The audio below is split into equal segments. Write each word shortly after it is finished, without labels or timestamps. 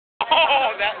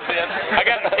that was it. I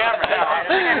got the camera now.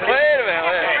 Wait a minute,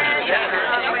 wait.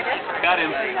 Got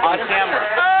him on camera.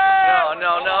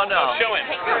 No. Show him.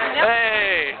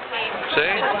 Hey.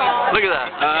 See? Look at that.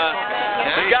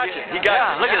 He got you. He got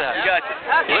you. Look at that. He got you.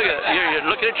 Look at it. You're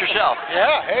looking at yourself.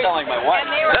 Yeah, hey. Sound like my wife.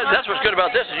 That's what's good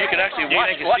about this is you can actually watch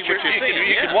you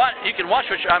can watch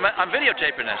what I'm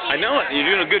videotaping this. I know it. You're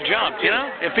doing a good job. You know,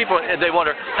 if people they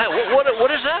wonder, hey, what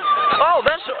is that? Oh,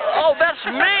 that's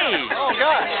me. Oh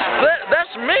gosh.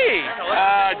 That's me.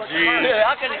 Ah, geez.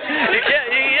 How can you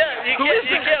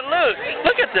can't lose.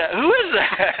 Look at that. Who is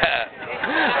that?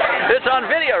 It's on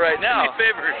video right now. Do me a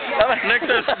favor. Next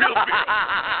time, spill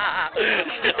beer.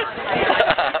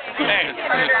 Hey.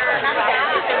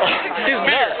 He's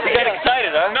beer. He got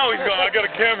excited, huh? No, he's going, I got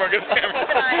a camera.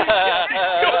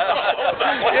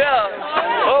 Yeah.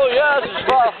 Oh, yeah, this is a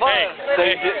lot of fun.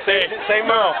 Say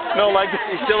no. No, like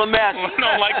he's still a mess.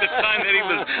 No, like the time that he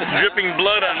was dripping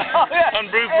blood on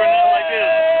Bruce Burnett like this.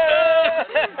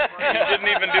 He didn't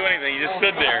even do anything. He just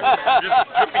stood there, just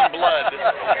dripping blood.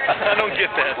 I don't get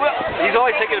that. Well, he's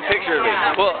always taking a picture of me.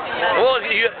 Well,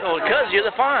 because you're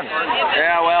the fun.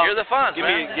 Yeah, well. You're the fun. Give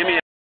me